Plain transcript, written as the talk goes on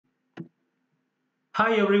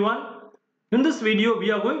Hi everyone. In this video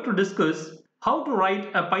we are going to discuss how to write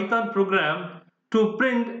a Python program to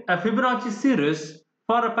print a Fibonacci series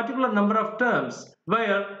for a particular number of terms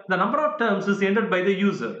where the number of terms is entered by the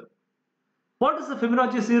user. What is the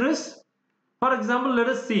Fibonacci series? For example, let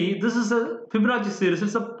us see, this is a Fibonacci series.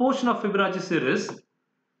 It's a portion of Fibonacci series.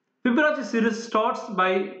 Fibonacci series starts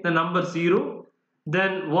by the number 0,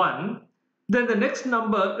 then 1, then the next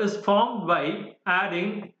number is formed by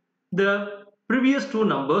adding the previous two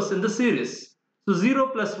numbers in the series. So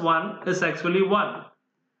 0 plus 1 is actually 1.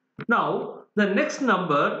 Now the next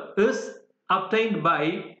number is obtained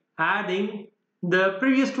by adding the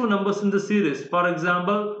previous two numbers in the series. For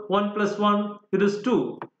example, 1 plus 1, it is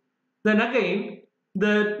 2. Then again,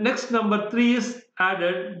 the next number 3 is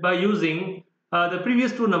added by using the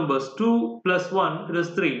previous two numbers. 2 plus 1, it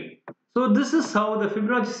is 3. So this is how the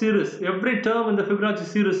Fibonacci series, every term in the Fibonacci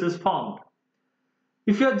series is formed.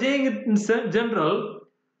 If you are saying it in general,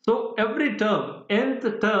 so every term,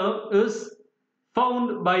 nth term is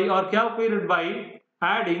found by or calculated by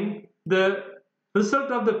adding the result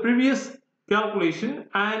of the previous calculation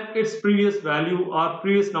and its previous value or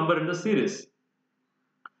previous number in the series.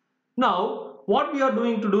 Now, what we are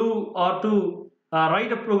doing to do or to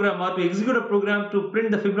write a program or to execute a program to print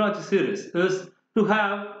the Fibonacci series is to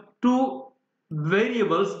have two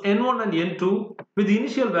variables n1 and n2 with the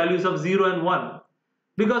initial values of 0 and 1,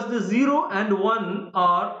 because the 0 and 1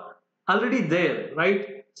 are already there,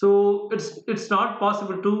 right? So it's not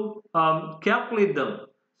possible to calculate them.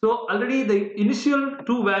 So already the initial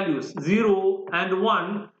two values 0 and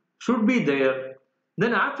 1 should be there.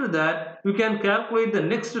 Then after that you can calculate the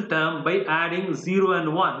next term by adding 0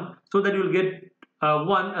 and 1, so that you will get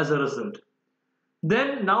 1 as a result.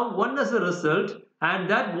 Then now 1 as a result, and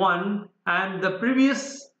that 1 and the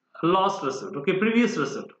previous last result, okay, previous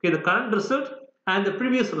result, okay, the current result and the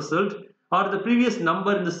previous result or the previous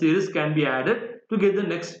number in the series can be added to get the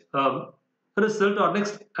next result or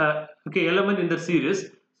next element in the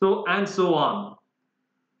series, so and so on.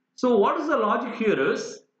 So what is the logic here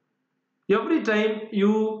is, every time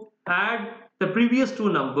you add the previous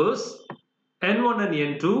two numbers n1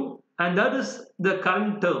 and n2, and that is the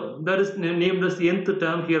current term, that is named as nth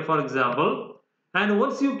term here, for example, and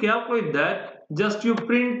once you calculate that, just you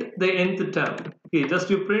print the nth term. Okay, just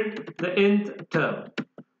you print the nth term.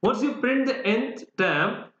 Once you print the nth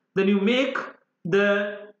term, then you make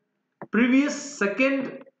the previous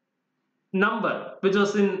second number which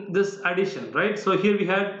was in this addition, right? So here we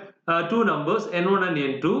had two numbers n1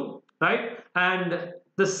 and n2, right? And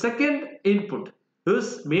the second input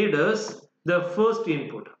is made as the first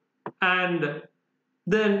input, and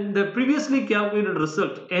then the previously calculated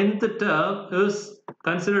result nth term is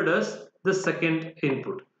considered as the second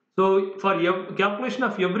input. So for calculation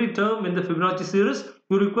of every term in the Fibonacci series,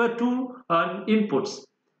 you require two inputs.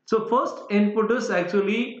 So first input is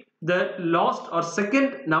actually the last or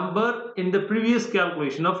second number in the previous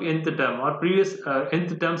calculation of nth term or previous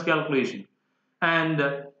nth terms calculation,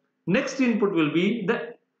 and next input will be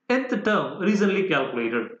the nth term recently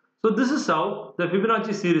calculated. So this is how the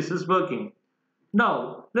Fibonacci series is working.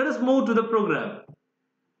 Now let us move to the program.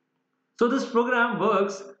 So this program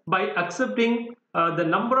works by accepting the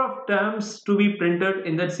number of terms to be printed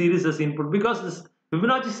in that series as input, because this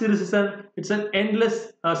Fibonacci series is an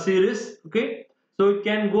endless series. Okay, so it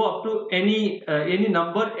can go up to any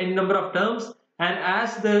number of terms, and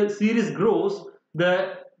as the series grows,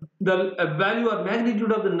 the value or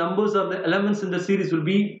magnitude of the numbers or the elements in the series will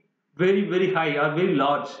be very high or very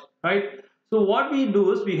large, right? So what we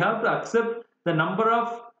do is we have to accept the number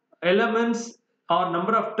of elements or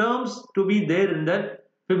number of terms to be there in that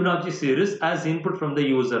Fibonacci series as input from the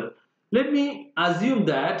user. Let me assume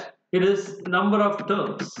that it is number of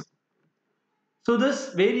terms. So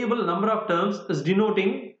this variable number of terms is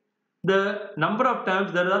denoting the number of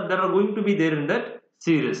terms that are going to be there in that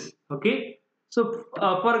series. Okay. So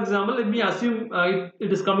for example, let me assume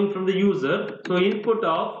it is coming from the user. So input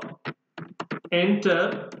of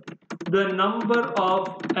enter the number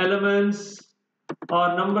of elements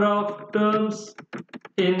or number of terms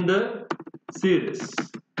in the series.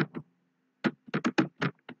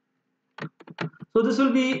 So this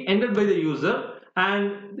will be entered by the user,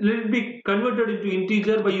 and let it be converted into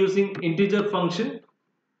integer by using integer function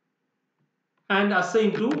and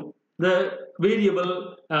assigned to the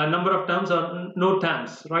variable number of terms or no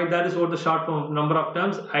terms, right? That is what the short form of number of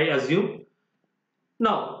terms, I assume.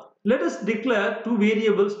 Now let us declare two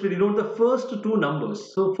variables to denote the first two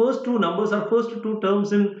numbers. So first two numbers or first two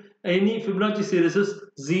terms in any Fibonacci series is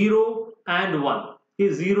 0 and 1.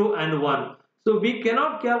 Okay, 0 and 1. So we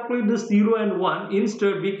cannot calculate this 0 and 1.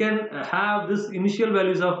 Instead, we can have this initial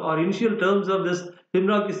values of or initial terms of this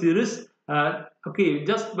Fibonacci series, okay,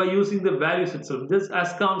 just by using the values itself, just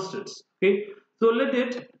as constants. Okay, so let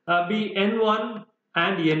it be n1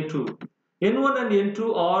 and n2. N1 and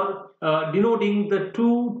N2 are denoting the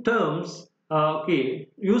two terms, okay,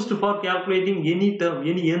 used for calculating any term,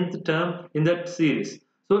 any nth term in that series.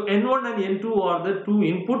 So N1 and N2 are the two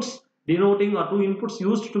inputs denoting or two inputs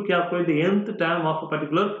used to calculate the nth term of a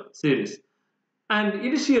particular series. And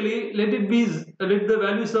initially, let the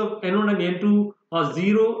values of N1 and N2 are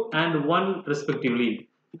 0 and 1 respectively.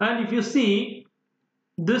 And if you see,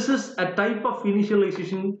 this is a type of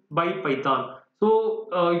initialization by Python. So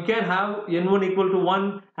you can have n1 equal to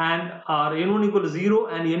 1 and or n1 equal to 0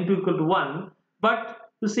 and n2 equal to 1. But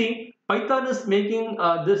you see, Python is making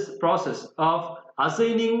this process of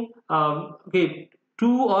assigning okay,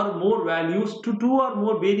 two or more values to two or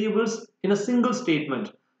more variables in a single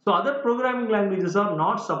statement. So other programming languages are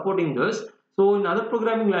not supporting this. So in other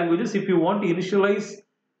programming languages, if you want to initialize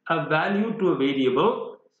a value to a variable,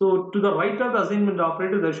 so to the right of the assignment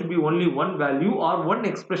operator, there should be only one value or one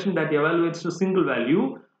expression that evaluates to single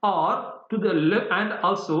value, or to the left, and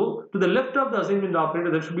also to the left of the assignment operator,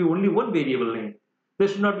 there should be only one variable name. There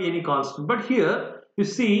should not be any constant. But here, you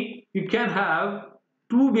see, you can have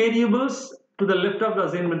two variables to the left of the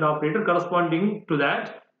assignment operator corresponding to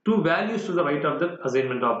that, two values to the right of the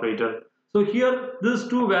assignment operator. So here, these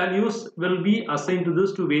two values will be assigned to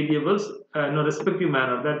these two variables in a respective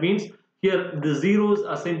manner. That means here the 0 is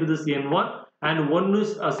assigned to this n1 and 1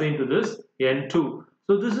 is assigned to this n2.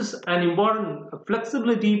 So this is an important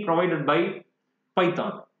flexibility provided by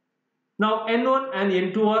Python. Now n1 and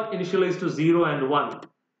n2 are initialized to 0 and 1.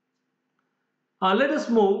 Let us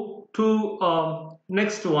move to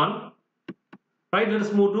next one. Right, let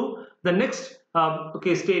us move to the next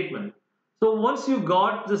okay, statement. So once you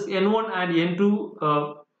got this n1 and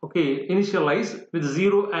n2 okay, initialized with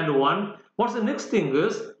 0 and 1, what's the next thing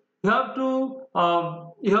is you have to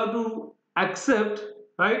accept,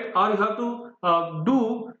 right, or you have to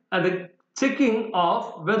do the checking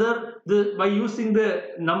of whether by using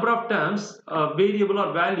the number of terms variable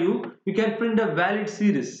or value, you can print a valid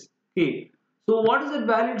series. Okay, so what is a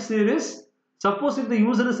valid series? Suppose if the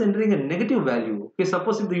user is entering a negative value, okay,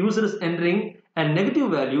 suppose if the user is entering a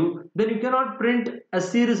negative value, then you cannot print a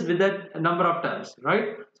series with that number of terms,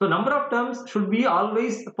 right? So number of terms should be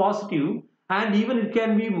always positive, and even it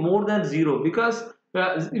can be more than 0, because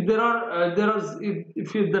if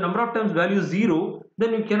if the number of terms value is 0,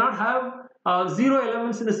 then you cannot have 0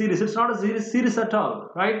 elements in a series. It's not a series at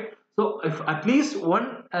all, right? So if at least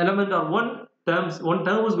one element or one term is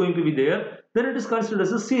going to be there, then it is considered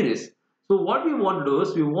as a series. So what we want to do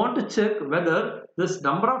is we want to check whether this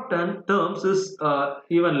number of terms is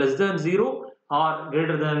even less than 0 or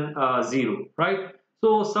greater than 0, right?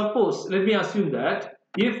 So suppose, let me assume that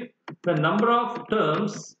if the number of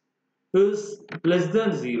terms is less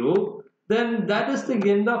than 0, then that is the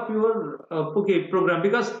end of your okay, program,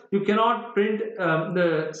 because you cannot print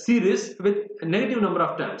the series with a negative number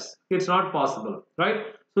of terms. It's not possible, right?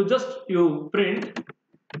 So just you print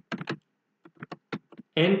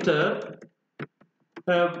enter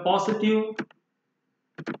a positive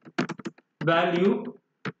value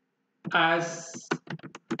as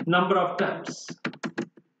number of terms,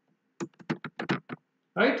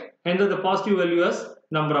 right? Enter the positive value as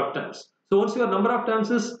number of terms. So once your number of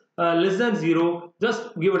terms is less than 0,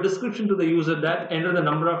 just give a description to the user that enter the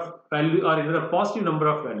number of value or enter a positive number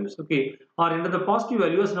of values, okay, or enter the positive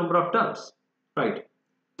value as number of terms, right?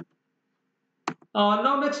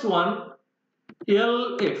 Now next one,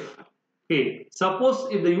 elif. Okay, suppose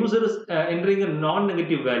if the user is entering a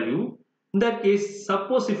non-negative value, in that case,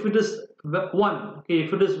 suppose if it is 1, okay,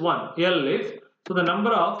 if it is 1, elif, so the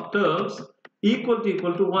number of terms equal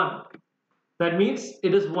to 1. That means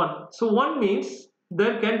it is 1. So 1 means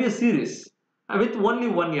there can be a series with only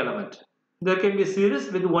one element. There can be a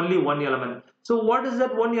series with only one element. So what is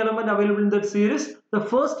that one element available in that series? The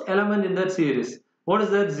first element in that series. What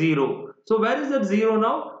is that? 0. So where is that 0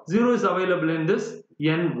 now? 0 is available in this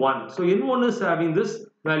n1. So n1 is having this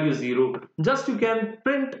value 0. Just you can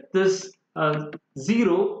print this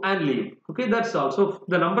 0 and leave. Okay, that's all. So if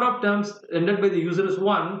the number of terms entered by the user is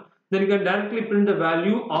 1, then you can directly print the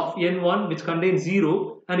value of n1 which contains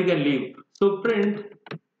 0 and you can leave. So print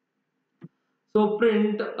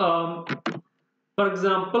for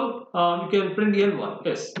example, you can print n1.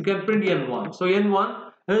 Yes, you can print n1. So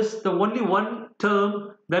n1 is the only one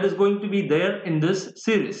term that is going to be there in this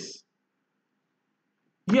series.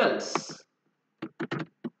 Else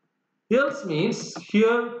means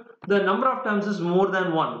here the number of terms is more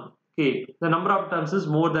than 1. Okay, the number of terms is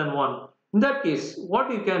more than 1. In that case,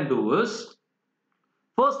 what you can do is,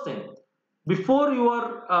 first thing, before you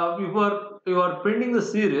are printing the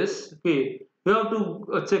series, okay, you have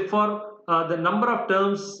to check for the number of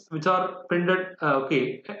terms which are printed,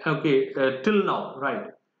 till now, right?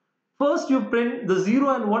 First, you print the 0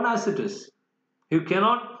 and 1 as it is. You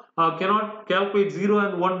cannot calculate 0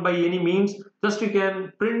 and 1 by any means. Just you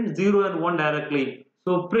can print 0 and 1 directly.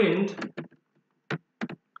 So print,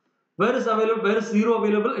 where is 0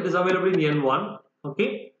 available? It is available in N1.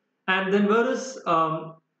 Okay, and then where is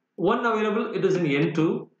 1 available? It is in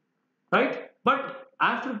N2, right? But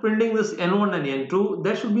after printing this N1 and N2,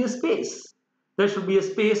 there should be a space. There should be a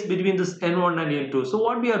space between this N1 and N2. So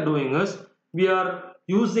what we are doing is, we are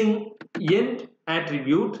using end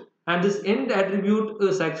attribute, and this end attribute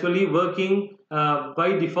is actually working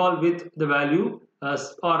by default with the value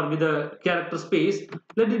or with the character space.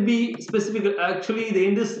 Let it be specific. Actually, the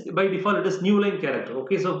end is by default, it is new line character.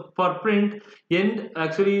 Okay, so for print end,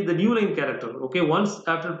 actually the new line character. Okay, once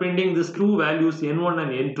after printing these two values N1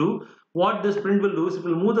 and N2, what this print will do is it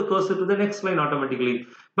will move the cursor to the next line automatically.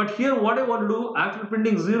 But here what I want to do, after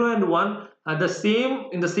printing 0 and 1, in the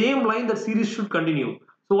same line, that series should continue.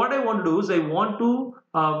 So what I want to do is, I want to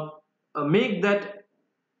make that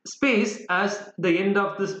space as the end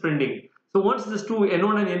of this printing. So once these two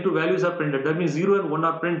N1 and N2 values are printed, that means 0 and 1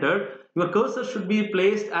 are printed, your cursor should be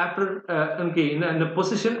placed after in a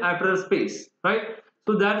position after a space, right?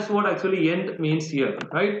 So that is what actually end means here,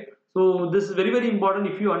 right? So this is very important.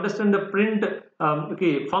 If you understand the print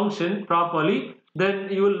function properly, then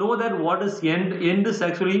you will know that what is end. End is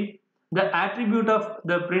actually the attribute of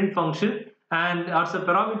the print function, and as a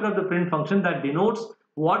parameter of the print function that denotes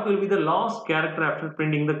what will be the last character after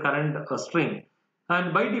printing the current string.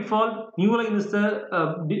 And by default, new line is the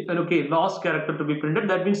last character to be printed.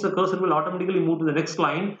 That means the cursor will automatically move to the next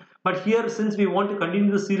line. But here, since we want to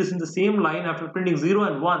continue the series in the same line after printing 0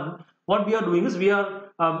 and 1, what we are doing is, we are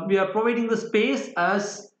providing the space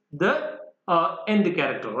as the end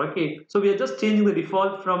character. Okay, so we are just changing the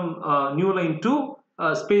default from new line to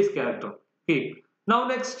space character. Okay, now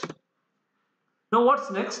what's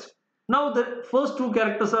next? Now the first two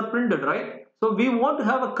characters are printed, right? So we want to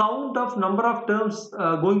have a count of number of terms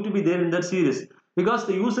going to be there in that series, because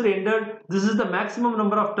the user entered this is the maximum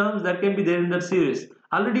number of terms that can be there in that series.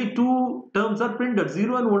 Already two terms are printed,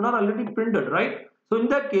 0 and 1 are already printed, right? So in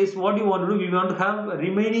that case, what you want to do, we want to have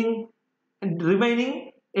remaining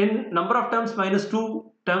in number of terms minus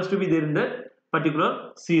 2 terms to be there in that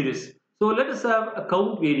particular series. So let us have a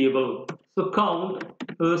count variable. So count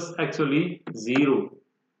is actually 0.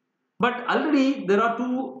 But already there are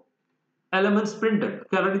two elements printed.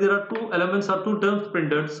 Okay, already there are two elements or two terms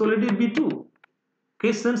printed. So let it be 2.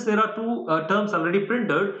 Okay, since there are two terms already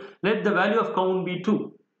printed, let the value of count be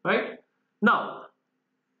 2. Right? Now,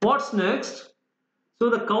 what's next? So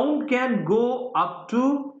the count can go up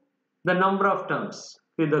to the number of terms.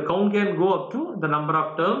 Okay, the count can go up to the number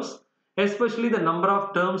of terms, especially the number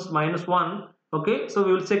of terms minus 1. Okay, so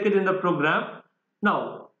we will check it in the program.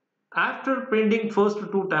 Now, after printing first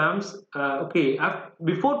two terms,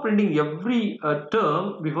 before printing every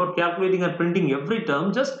term, before calculating and printing every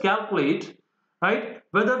term, just calculate, right,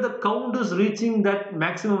 whether the count is reaching that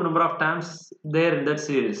maximum number of terms there in that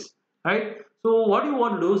series, right? So what you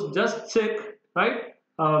want to do is just check, right,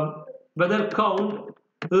 whether count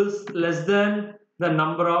is less than the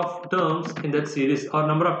number of terms in that series, or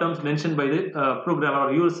number of terms mentioned by the programmer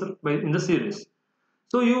or user in the series.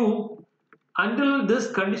 So until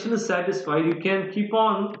this condition is satisfied, you can keep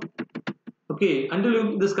on,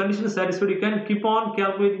 this condition is satisfied, you can keep on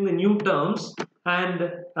calculating the new terms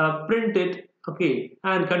and print it,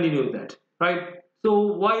 and continue with that, right? So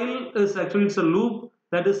while is actually, it's a loop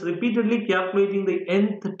that is repeatedly calculating the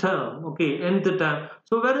nth term, nth term.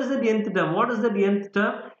 So where is the nth term? What is the nth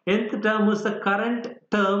term? Nth term is the current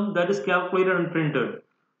term that is calculated and printed.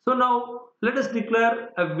 So now let us declare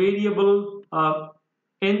a variable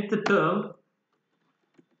nth term,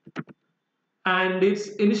 and its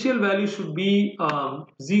initial value should be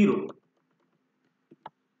 0.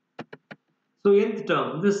 So nth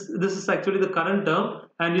term, this is actually the current term,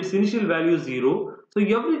 and its initial value is 0. So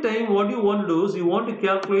every time what you want to do is, you want to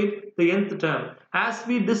calculate the nth term as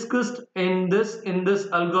we discussed in this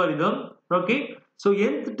algorithm. Okay, so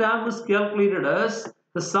nth term is calculated as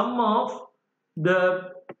the sum of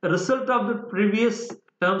the result of the previous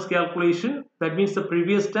term's calculation, that means the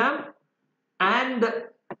previous term and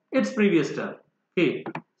its previous term. Okay,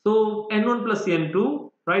 so n1 plus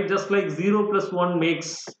n2, right? Just like 0 plus 1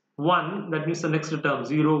 makes 1, that means the next term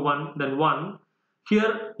 0, 1, then 1.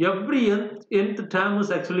 Here every nth term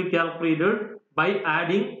is actually calculated by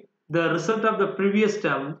adding the result of the previous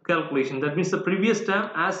term calculation. That means the previous term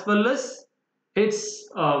as well as its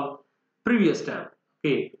previous term.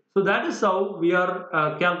 Okay, so that is how we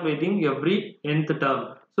are calculating every nth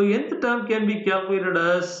term. So nth term can be calculated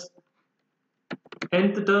as,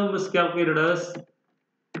 nth term is calculated as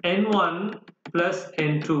n1 plus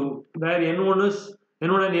n2, where n1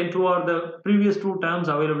 and n2 are the previous two terms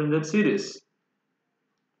available in that series.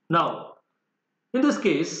 Now, in this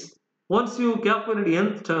case, once you calculate the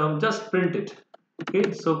nth term, just print it.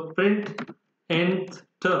 Okay, so print nth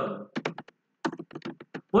term.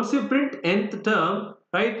 Once you print nth term,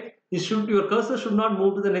 right, your cursor should not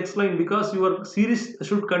move to the next line because your series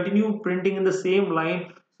should continue printing in the same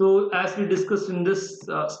line. So as we discussed in this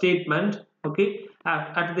statement, okay,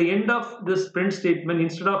 at the end of this print statement,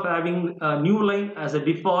 instead of having a new line as a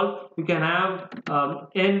default, you can have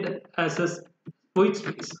end as a white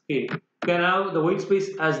space. Okay, you can have the white space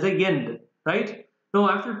as the end, right? Now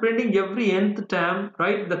after printing every nth term,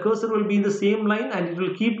 right, the cursor will be in the same line and it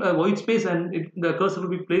will keep a white space, and the cursor will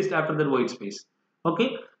be placed after that white space.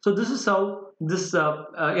 Okay, so this is how this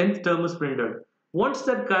nth term is printed. Once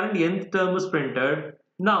that current nth term is printed,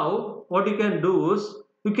 now what you can do is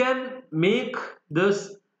you can make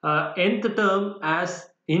this nth term as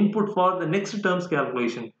input for the next term's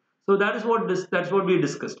calculation. So that's what we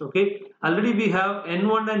discussed. Okay, already we have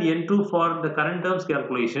n1 and n2 for the current terms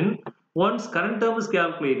calculation. Once current term is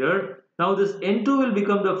calculated, now this n2 will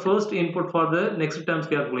become the first input for the next term's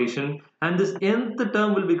calculation, and this nth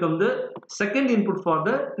term will become the second input for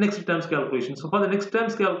the next term's calculation. So for the next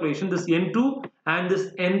term's calculation, this n2 and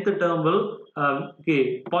this nth term will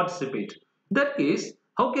participate. In that case,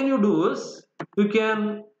 how can you do is you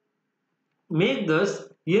can make this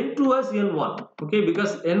n2 as n1, okay,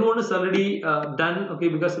 because n1 is already done, okay,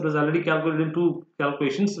 because it was already calculated in two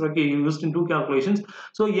calculations, okay, used in two calculations.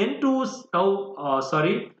 So n2 is now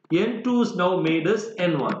n2 is now made as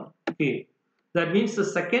n1. Okay, that means the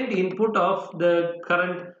second input of the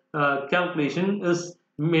current calculation is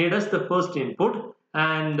made as the first input,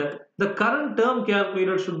 and the current term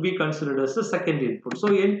calculated should be considered as the second input. So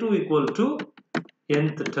n2 equal to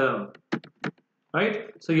nth term,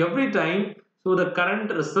 right? So every time, so the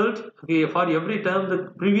current result, okay, for every term,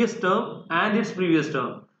 the previous term and its previous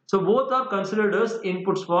term, so both are considered as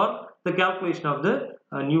inputs for the calculation of the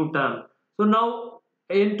new term. So now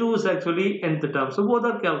n2 is actually nth term, so both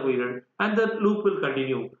are calculated and the loop will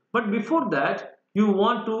continue. But before that, you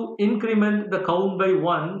want to increment the count by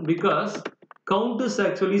 1, because count is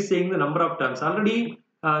actually saying the number of terms. Already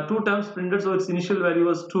two terms printed, so its initial value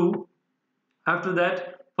was 2. After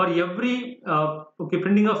that, for every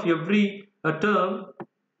printing of every term,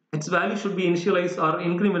 its value should be initialized or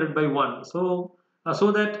incremented by 1. So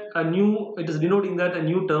that it is denoting that a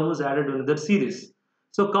new term is added in that series.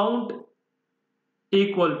 So count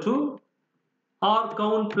equal to, or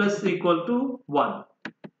count plus equal to 1.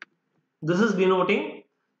 This is denoting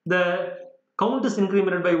the count is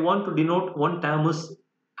incremented by 1 to denote one term is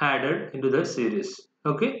added into that series.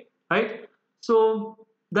 Okay, right? So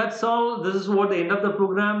that's all. This is what the end of the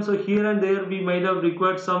program. So here and there we might have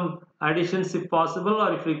required some additions if possible,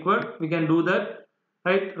 or if required we can do that,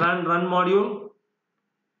 right? Run module,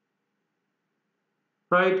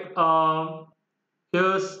 right?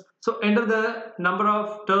 Yes, so enter the number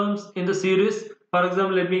of terms in the series. For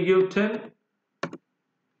example, let me give 10.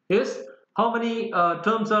 Yes, how many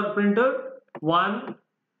terms are printed? 1,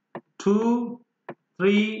 2,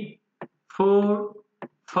 3, 4,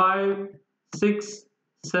 5, 6,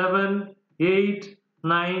 7, 8,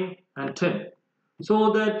 9 and 10.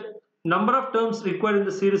 So that number of terms required in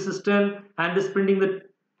the series is 10, and is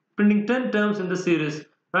printing 10 terms in the series,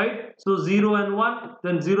 right? So 0 and 1,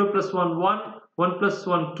 then 0 plus 1 1, 1 plus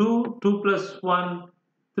 1 2, 2 plus 1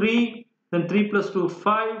 3, then 3 plus 2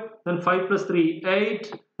 5, then 5 plus 3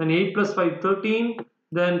 8, then 8 plus 5 13,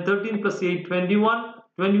 then 13 plus 8 21,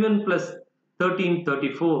 21 plus 13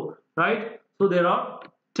 34, right? So there are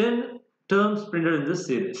 10 terms printed in this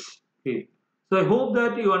series. Okay, so I hope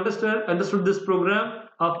that you understood this program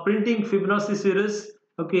of printing Fibonacci series,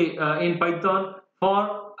 okay, in Python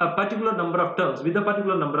for a particular number of terms, with a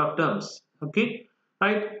particular number of terms. Okay,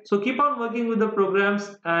 right? So keep on working with the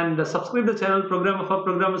programs and subscribe the channel Program of Our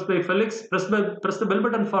Programmers by Felix. Press the bell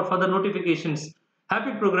button for further notifications.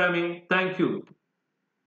 Happy programming. Thank you.